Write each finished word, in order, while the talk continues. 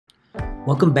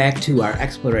Welcome back to our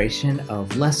exploration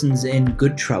of lessons in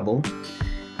good trouble.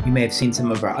 You may have seen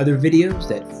some of our other videos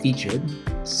that featured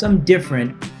some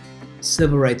different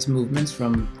civil rights movements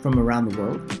from around the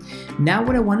world. Now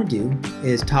what I want to do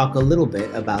is talk a little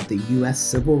bit about the U.S.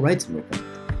 Civil Rights Movement.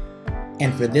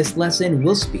 And for this lesson,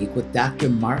 we'll speak with Dr.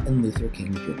 Martin Luther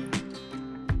King Jr.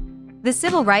 The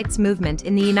civil rights movement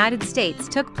in the United States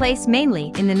took place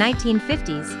mainly in the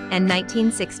 1950s and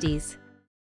 1960s.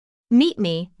 Meet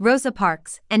me, Rosa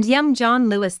Parks, and young John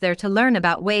Lewis there to learn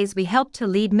about ways we helped to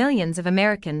lead millions of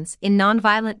Americans in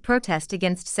nonviolent protest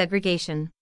against segregation.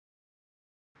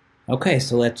 Okay,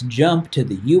 so let's jump to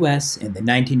the U.S. in the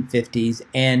 1950s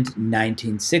and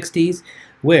 1960s,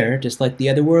 where, just like the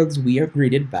other worlds, we are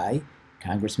greeted by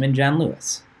Congressman John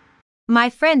Lewis. My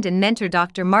friend and mentor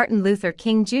Dr. Martin Luther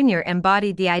King Jr.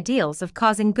 embodied the ideals of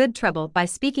causing good trouble by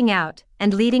speaking out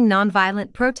and leading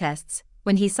nonviolent protests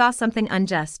when he saw something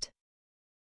unjust.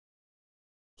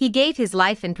 He gave his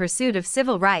life in pursuit of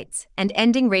civil rights and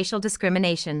ending racial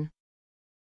discrimination.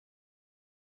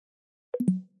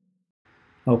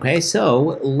 Okay,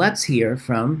 so let's hear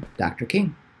from Dr.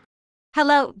 King.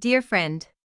 Hello, dear friend.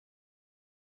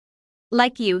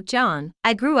 Like you, John,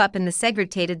 I grew up in the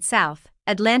segregated South,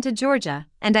 Atlanta, Georgia,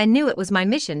 and I knew it was my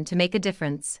mission to make a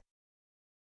difference.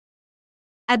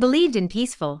 I believed in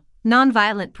peaceful,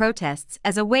 nonviolent protests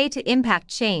as a way to impact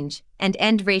change and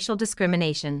end racial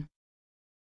discrimination.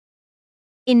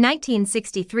 In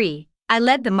 1963, I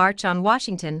led the March on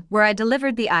Washington, where I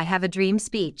delivered the I Have a Dream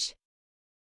speech.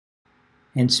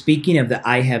 And speaking of the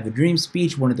I Have a Dream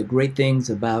speech, one of the great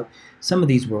things about some of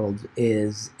these worlds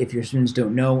is if your students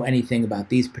don't know anything about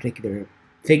these particular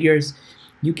figures,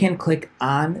 you can click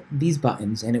on these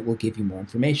buttons and it will give you more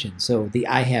information. So the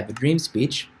I Have a Dream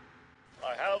speech.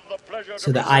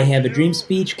 The I Have a Dream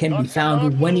speech can be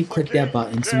found when you click that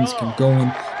button. Students can go in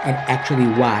and actually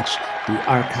watch the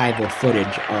archival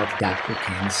footage of Dr.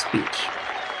 King's speech.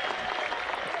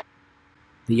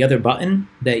 The other button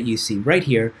that you see right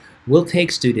here will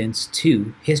take students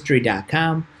to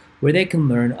history.com, where they can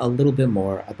learn a little bit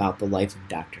more about the life of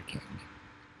Dr. King.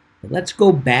 But let's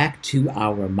go back to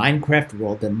our Minecraft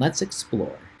world and let's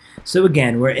explore. So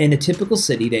again, we're in a typical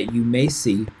city that you may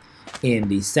see in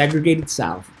the segregated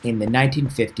South in the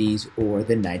 1950s or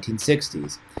the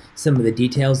 1960s. Some of the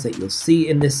details that you'll see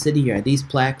in this city are these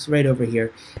plaques right over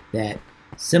here that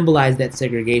symbolize that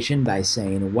segregation by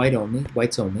saying white only,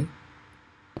 whites only,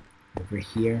 over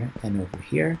here and over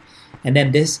here. And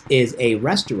then this is a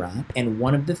restaurant, and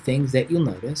one of the things that you'll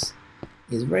notice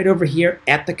is right over here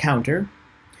at the counter,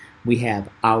 we have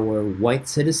our white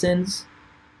citizens.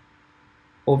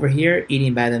 Over here,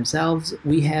 eating by themselves,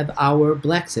 we have our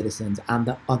black citizens on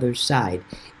the other side,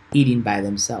 eating by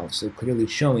themselves. So clearly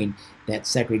showing that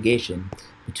segregation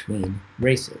between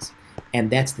races. And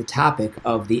that's the topic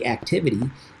of the activity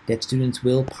that students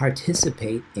will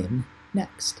participate in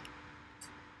next.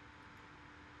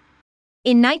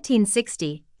 In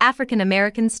 1960, African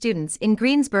American students in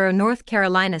Greensboro, North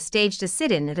Carolina staged a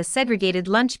sit-in at a segregated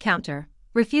lunch counter,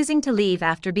 refusing to leave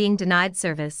after being denied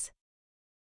service.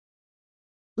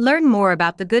 Learn more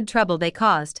about the good trouble they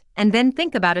caused, and then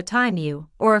think about a time you,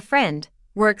 or a friend,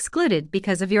 were excluded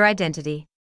because of your identity.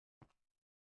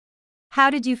 How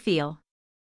did you feel?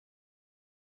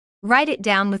 Write it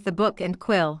down with the book and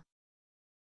quill.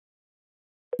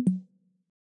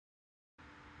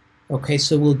 Okay,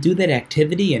 so we'll do that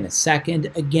activity in a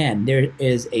second. Again, there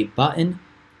is a button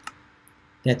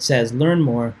that says Learn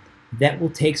More that will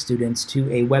take students to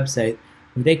a website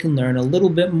where they can learn a little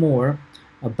bit more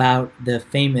about the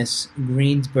famous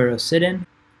Greensboro sit-in.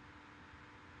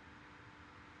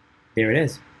 There it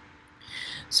is.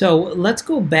 So let's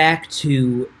go back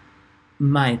to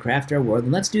Minecraft, our world,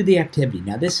 and let's do the activity.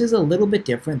 Now this is a little bit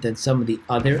different than some of the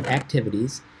other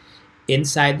activities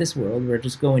inside this world. We're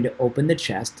just going to open the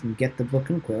chest and get the book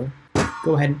and quill.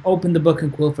 Go ahead and open the book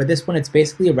and quill. For this one, it's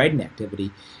basically a writing activity,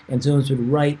 and students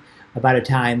would write about a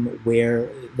time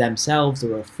where themselves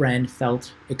or a friend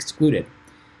felt excluded.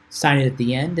 Sign it at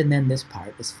the end, and then this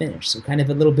part is finished. So kind of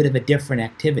a little bit of a different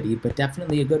activity, but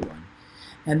definitely a good one.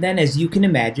 And then, as you can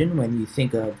imagine, when you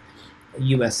think of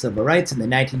U.S. civil rights in the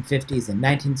 1950s and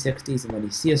 1960s, and when you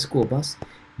see a school bus,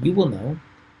 you will know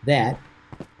that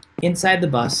inside the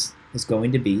bus is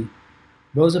going to be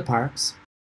Rosa Parks.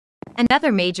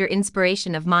 Another major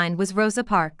inspiration of mine was Rosa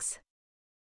Parks.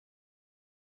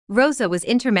 Rosa was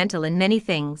instrumental in many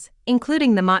things,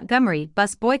 including the Montgomery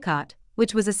bus boycott,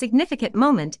 which was a significant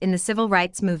moment in the civil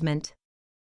rights movement.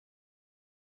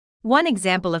 One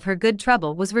example of her good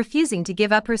trouble was refusing to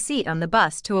give up her seat on the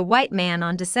bus to a white man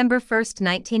on December 1,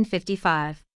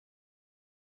 1955.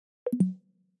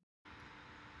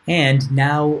 And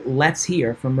now let's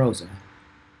hear from Rosa.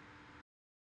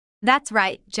 That's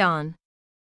right, John.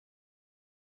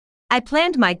 I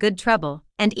planned my good trouble,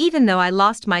 and even though I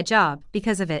lost my job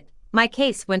because of it, my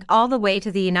case went all the way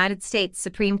to the United States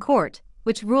Supreme Court,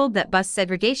 which ruled that bus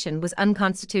segregation was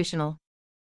unconstitutional.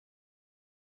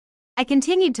 I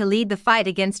continued to lead the fight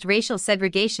against racial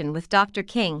segregation with Dr.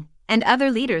 King and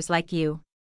other leaders like you.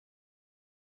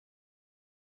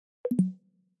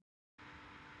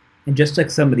 And just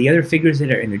like some of the other figures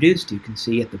that are introduced, you can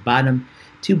see at the bottom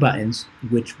 2 buttons,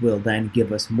 which will then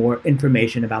give us more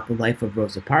information about the life of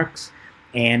Rosa Parks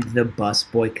and the bus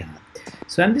boycott.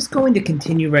 So I'm just going to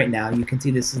continue right now. You can see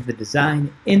this is the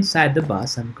design inside the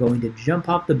bus. I'm going to jump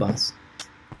off the bus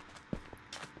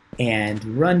and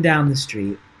run down the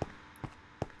street.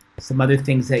 Some other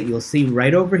things that you'll see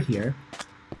right over here.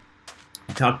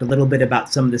 I talked a little bit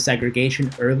about some of the segregation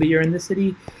earlier in the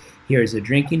city. Here's a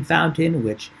drinking fountain,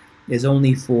 which is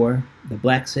only for the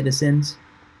black citizens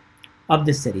of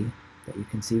the city that you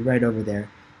can see right over there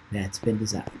that's been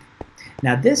designed.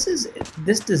 Now this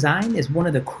design is one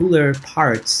of the cooler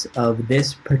parts of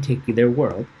this particular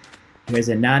world. Here's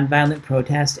a nonviolent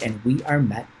protest and we are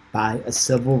met by a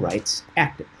civil rights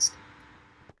activist.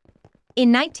 In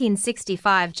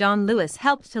 1965, John Lewis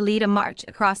helped to lead a march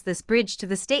across this bridge to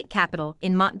the state capitol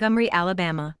in Montgomery,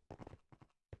 Alabama.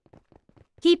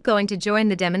 Keep going to join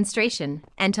the demonstration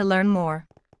and to learn more.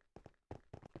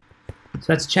 So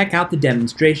let's check out the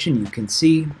demonstration. You can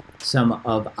see some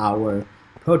of our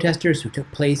protesters who took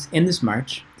place in this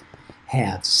march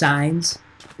have signs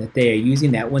that they are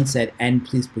using. That one said, "End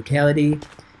police brutality."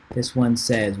 This one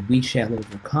says, "We shall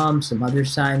overcome." Some other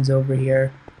signs over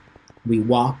here. "We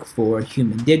walk for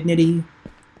human dignity."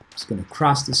 I'm just going to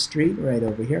cross the street right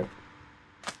over here.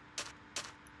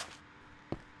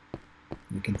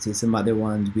 You can see some other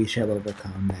ones, "We shall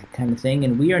overcome," that kind of thing.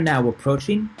 And we are now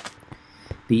approaching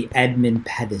the Edmund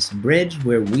Pettis Bridge,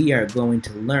 where we are going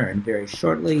to learn very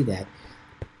shortly that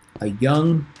a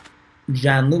young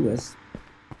John Lewis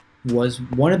was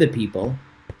one of the people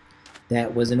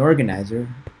that was an organizer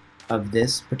of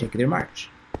this particular march.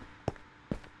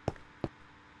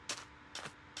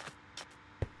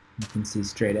 You can see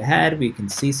straight ahead, we can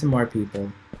see some more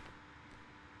people.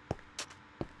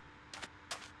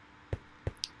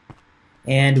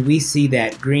 And we see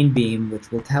that green beam,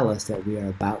 which will tell us that we are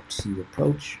about to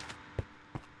approach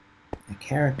a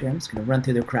character. I'm just going to run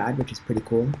through the crowd, which is pretty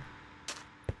cool.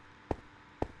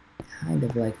 Kind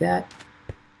of like that.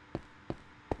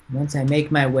 Once I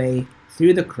make my way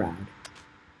through the crowd,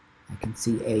 I can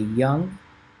see a young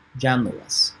John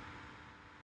Lewis.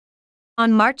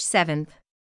 On March 7th,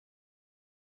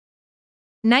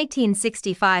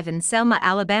 1965 in Selma,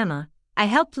 Alabama, I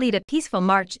helped lead a peaceful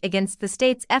march against the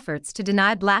state's efforts to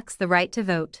deny blacks the right to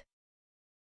vote.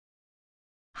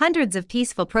 Hundreds of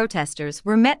peaceful protesters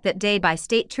were met that day by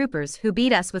state troopers who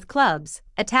beat us with clubs,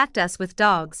 attacked us with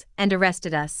dogs, and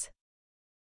arrested us.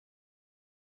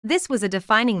 This was a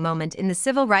defining moment in the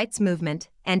civil rights movement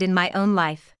and in my own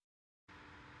life.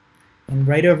 And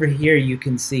right over here you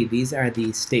can see these are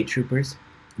the state troopers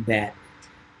that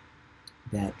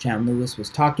John Lewis was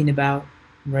talking about,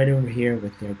 right over here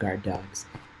with their guard dogs.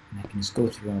 And I can just go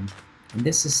through them. And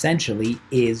this essentially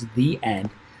is the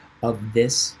end of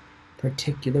this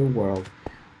particular world.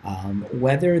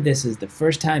 Whether this is the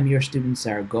first time your students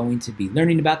are going to be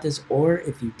learning about this, or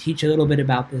if you teach a little bit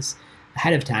about this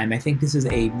ahead of time, I think this is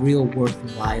a real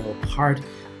worthwhile part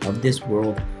of this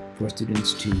world for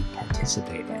students to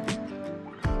participate in.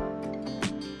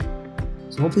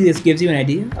 So hopefully this gives you an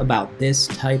idea about this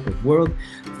type of world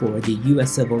for the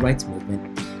U.S. Civil Rights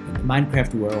Movement in the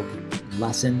Minecraft world.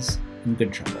 Lessons in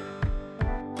Good Trouble.